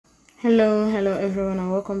Hello everyone,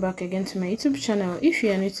 and welcome back again to my YouTube channel. If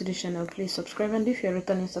you are new to the channel, please subscribe, and if you're a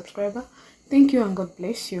returning subscriber, thank you and God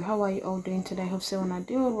bless you. How are you all doing today? I hope so on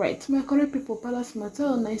do all right. My correct people, palace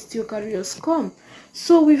matter, nice to carry us come.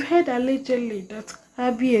 So we've heard allegedly that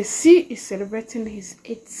Kabiyesi is celebrating his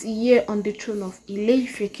 8th year on the throne of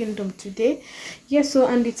Ile-Ife Kingdom today. Yes, so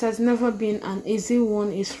and it has never been an easy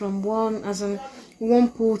one. It's from one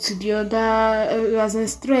pool to the other, as in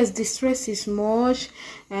stress. The stress is much.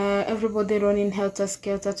 Everybody running helter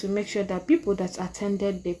skelter to make sure that people that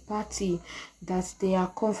attended the party, that they are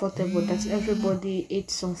comfortable, that everybody ate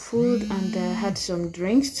some food and had some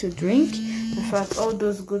drinks to drink. In fact, all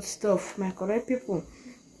those good stuff, my correct people.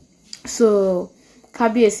 So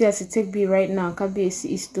Kabiyesi, as it take be right now,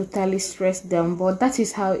 Kabiyesi is totally stressed down, but that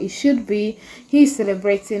is how it should be. He is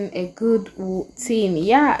celebrating a good thing,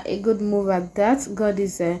 yeah, a good move at that. God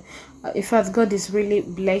is in fact, God is really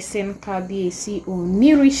blessing Kabiyesi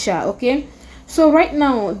Onirisha. Okay, so right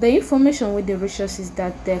now the information with the resource is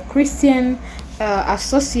that the Christian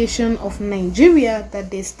Association of Nigeria, that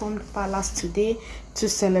they stormed palace today to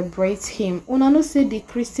celebrate him. Una no say the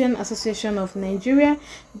Christian Association of Nigeria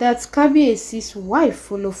that Kabiyesi's wife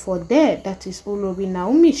follow for there, that is olori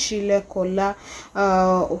Naomi shilekunola,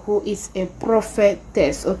 who is a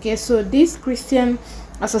prophetess. Okay, so this Christian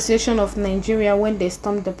Association of Nigeria, when they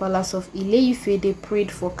stormed the palace of Ile-Ife, they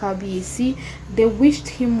prayed for Kabiyesi. They wished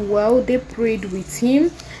him well. They prayed with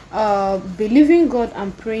him, believing God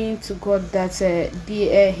and praying to God that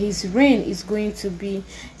his reign is going to be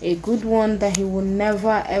a good one, that he will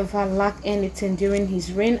never ever lack anything during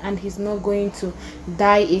his reign, and he's not going to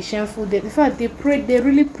die a shameful death. In fact, they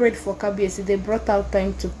really prayed for Kabiyesi. They brought out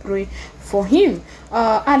time to pray for him.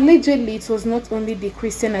 Allegedly, it was not only the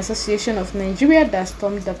Christian Association of Nigeria that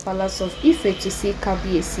stormed the palace of Ife to see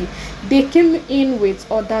Kabiyesi. They came in with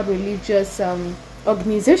other religious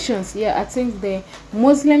organizations. Yeah, I think the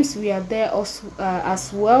Muslims were there also,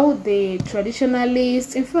 as well, the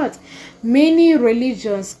traditionalists. In fact, many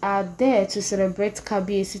religions are there to celebrate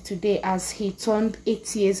Kabiyesi today as he turned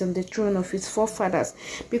 8 years on the throne of his forefathers,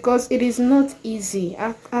 because it is not easy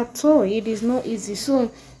at all. It is not easy. So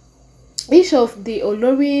each of the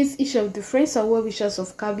oloris, each of the friends and well-wishers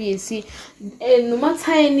of Kabiyesi, no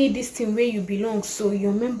matter any this thing where you belong, so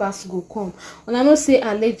your members go come. And I know say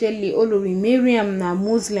allegedly olori Mariam na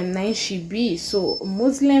Muslim, na she be. So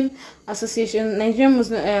Muslim Association, Nigerian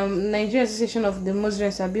Association of the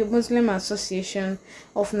Muslims, Muslim Association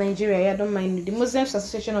of Nigeria, yeah, don't mind the Muslims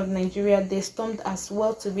Association of Nigeria, they stormed as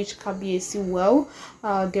well to reach Kabiyesi well.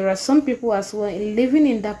 There are some people as well living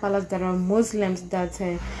in that palace that are Muslims that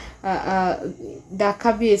that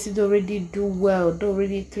Kabiyesi already do well, do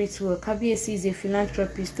already treat well. Kabiyesi is a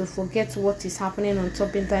philanthropist to forget what is happening on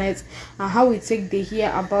top internet and how we take they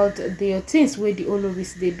hear about the things where the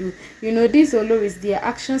oloris they do. You know, these oloris, their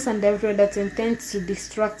actions and everything that intend to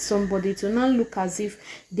distract somebody to not look as if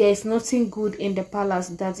there is nothing good in the palace,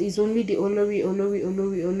 that is only the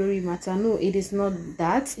olori matter. No, it is not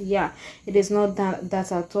that. Yeah, it is not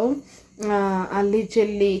that at all.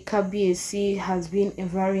 Allegedly, Kabiyesi has been a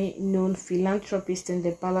very known philanthropist in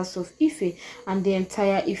the palace of Ife and the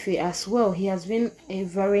entire Ife as well. He has been a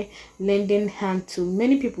very lending hand to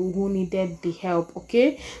many people who needed the help.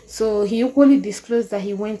 Okay, so he equally disclosed that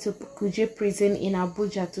he went to Kuje prison in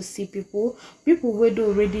Abuja to see people who do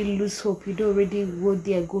already lose hope. He do already go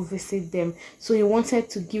there, go visit them. So he wanted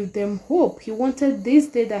to give them hope. He wanted this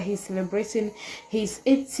day that he's celebrating his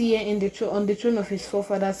 8th year on the throne of his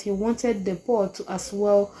forefathers. He wanted the poor to as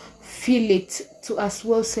well feel it, to as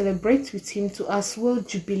well celebrate with him, to as well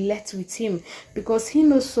jubilate with him, because he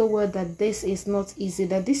knows so well that this is not easy,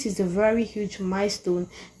 that this is a very huge milestone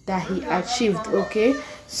that he achieved. Okay,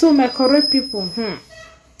 so my correct people,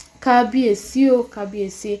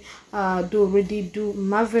 Kabiyesi do already do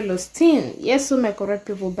marvelous thing. Yes, so my correct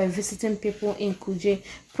people, by visiting people in Kuje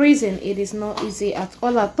prison, it is not easy at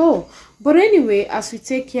all. But anyway, as we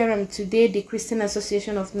take care today, the Christian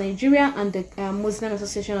Association of Nigeria and the Muslim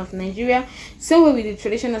Association of Nigeria, same way with the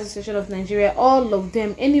Traditional Association of Nigeria, all of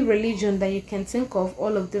them, any religion that you can think of,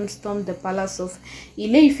 all of them stormed the palace of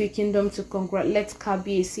Ile-Ife Kingdom to congratulate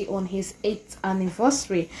Kabiyesi on his 8th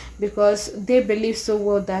anniversary, because they believe so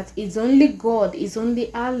well that it's only God, it's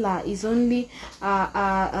only Allah, it's only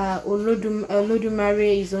Olodumare,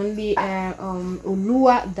 is only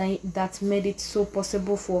Oluwa that made it so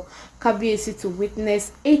possible for Kabiyesi to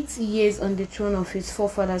witness 8 years on the throne of his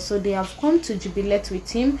forefathers. So they have come to jubilate with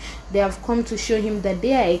him. They have come to show him that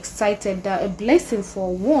they are excited, that a blessing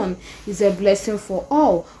for one is a blessing for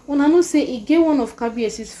all. Una no say he gave one of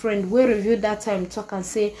Kabiyesi's friend wey review that time talk and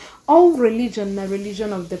say all religion na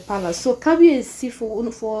religion of the palace. So Kabiyesi for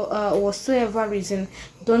whatsoever reason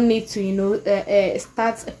don't need to, you know,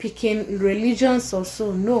 start picking religions or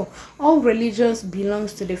so. No, all religions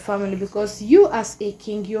belongs to the family, because you as a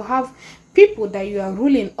king, you have people that you are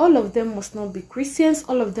ruling. All of them must not be Christians,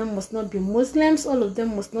 all of them must not be Muslims, all of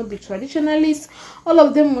them must not be traditionalists, all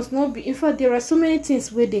of them must not be, in fact there are so many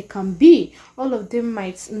things where they can be. All of them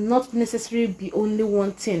might not necessarily be only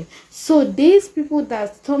one thing. So these people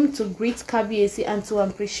that come to greet Kabiyesi and to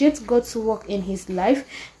appreciate God's work in his life,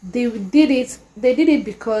 they did it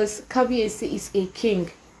because Kabiyesi is a king.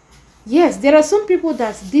 Yes, there are some people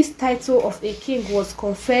that this title of a king was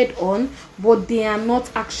conferred on, but they are not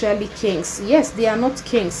actually kings. Yes, they are not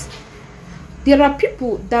kings. There are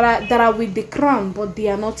people that are with the crown, but they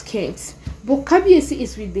are not kings. But Kabiyesi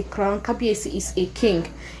is with the crown. Kabiyesi is a king.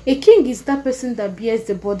 A king is that person that bears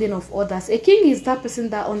the burden of others. A king is that person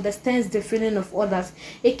that understands the feeling of others.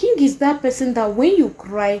 A king is that person that when you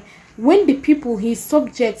cry, when the people, his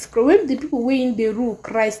subjects, when the people were in the rule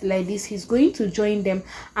cries like this, he's going to join them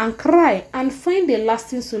and cry and find a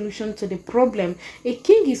lasting solution to the problem. A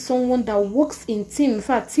king is someone that works in team, in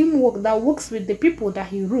fact teamwork, that works with the people that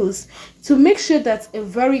he rules to make sure that a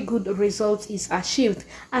very good result is achieved.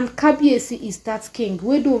 And Kabiyesi is that king who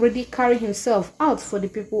would already carry himself out for the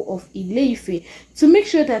people of Ile-Ife to make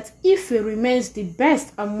sure that Ife remains the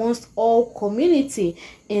best amongst all community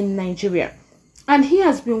in Nigeria. And he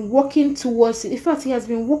has been working towards it. In fact, he has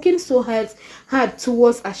been working so hard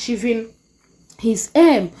towards achieving his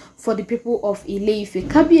aim for the people of Ile-Ife.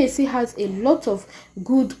 Kabiyesi has a lot of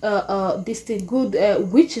good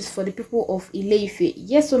wishes for the people of Ile-Ife.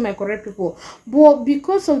 Yes, so my correct people. But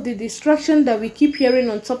because of the distraction that we keep hearing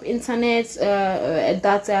on top internet,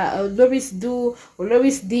 that Oloris do,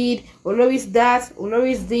 Oloris did, Oloris that,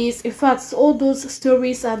 Oloris this. In fact, all those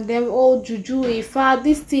stories and them all juju, in fact,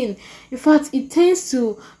 this thing, in fact, it tends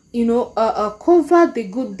to, you know, cover the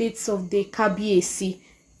good deeds of the Kabiyesi.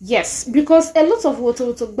 Yes, because a lot of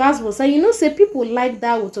wotowotogbazbos, and you know, say people like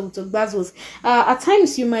that wotowotogbazbos. At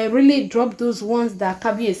times you might really drop those ones that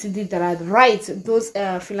Kabiyesi did that are right, those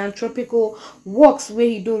philanthropical works where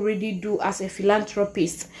he don't really do as a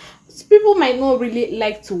philanthropist. People might not really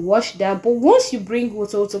like to watch that, but once you bring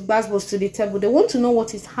wotowotogbazbos to the table, they want to know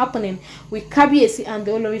what is happening with Kabiyesi and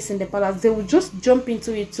the Oloris in the palace. They will just jump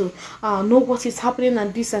into it to know what is happening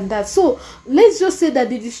and this and that. So let's just say that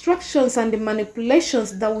the distractions and the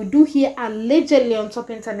manipulations that we do here allegedly on top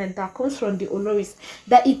internet that comes from the Oloris,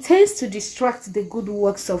 that it tends to distract the good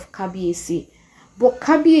works of Kabiyesi. But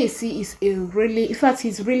Kabiyesi is a really, in fact,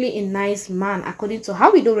 he's really a nice man, according to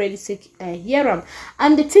how we already hear him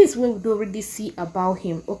and the things we would already see about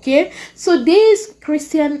him. Okay, so this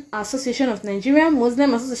Christian Association of Nigeria,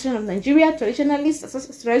 Muslim Association of Nigeria, Traditional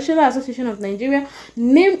Association of Nigeria,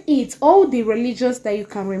 name it, all the religions that you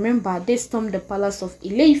can remember, they stormed the palace of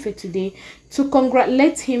Ile-Ife today to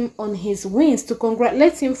congratulate him on his wins, to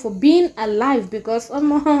congratulate him for being alive, because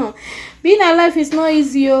being alive is not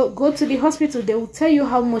easy. Go to the hospital, they will tell you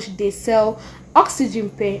how much they sell oxygen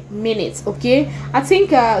per minute. Okay, I think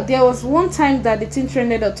there was one time that the thing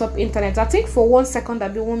trended on top internet. I think for 1 second,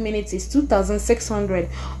 that be 1 minute is 2,600,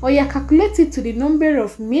 or you calculate it to the number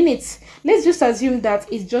of minutes. Let's just assume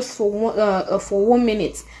that it's just for 1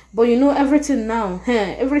 minute, but you know everything now,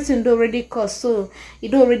 everything already cost, so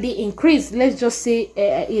it already increased. Let's just say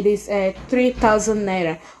it is 3,000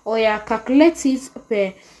 naira, or you calculate it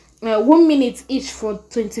per 1 minute each for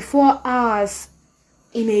 24 hours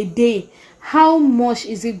in a day. How much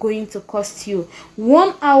is it going to cost you?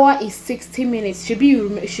 1 hour is 60 minutes. Should be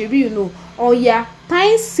you know. Oh yeah,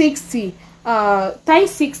 times 60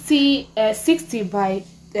 60 by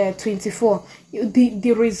 24.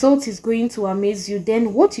 The result is going to amaze you.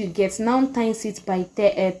 Then what you get now, times it by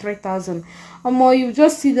 3,000. Or you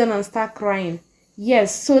just sit down and start crying.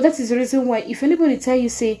 Yes, so that is the reason why if anybody tell you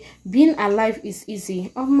say being alive is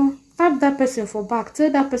easy, tap that person for back.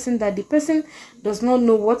 Tell that person that the person does not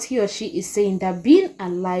know what he or she is saying, that being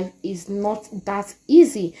alive is not that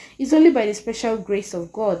easy. It's only by the special grace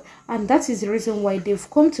of God. And that is the reason why they've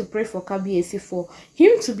come to pray for Kabiyesi, for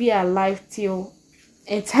him to be alive till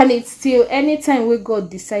eternity, till anytime where God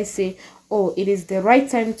decides say, oh, it is the right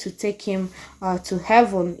time to take him to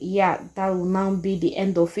heaven. Yeah, that will now be the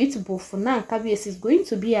end of it. But for now, Kabiyesi is going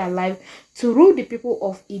to be alive to rule the people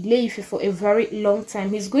of Ile-Ife for a very long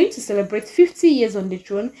time. He's going to celebrate 50 years on the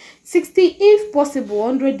throne, 60, if possible,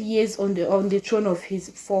 100 years on the throne of his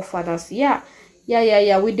forefathers. Yeah.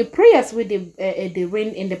 With the prayers with the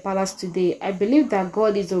rain in the palace today, I believe that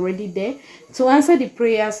God is already there to answer the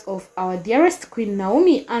prayers of our dearest Queen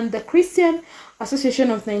Naomi and the Christian Association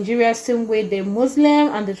of Nigeria, same way the Muslim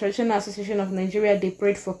and the Traditional Association of Nigeria, they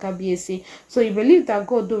prayed for Kabiyesi. So you believe that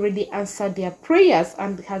God already answered their prayers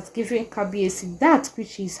and has given Kabiyesi that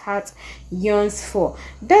which his heart yearns for.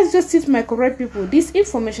 That's just it, my correct people. This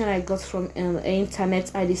information I got from the internet,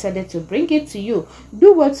 I decided to bring it to you.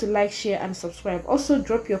 Do well to like, share, and subscribe. Also,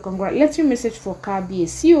 drop your congratulatory message for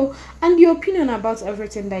Kabiyesi and your opinion about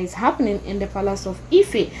everything that is happening in the Palace of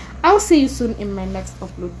Ife. I'll see you soon in my next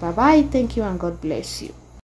upload. Bye bye. Thank you and God bless you.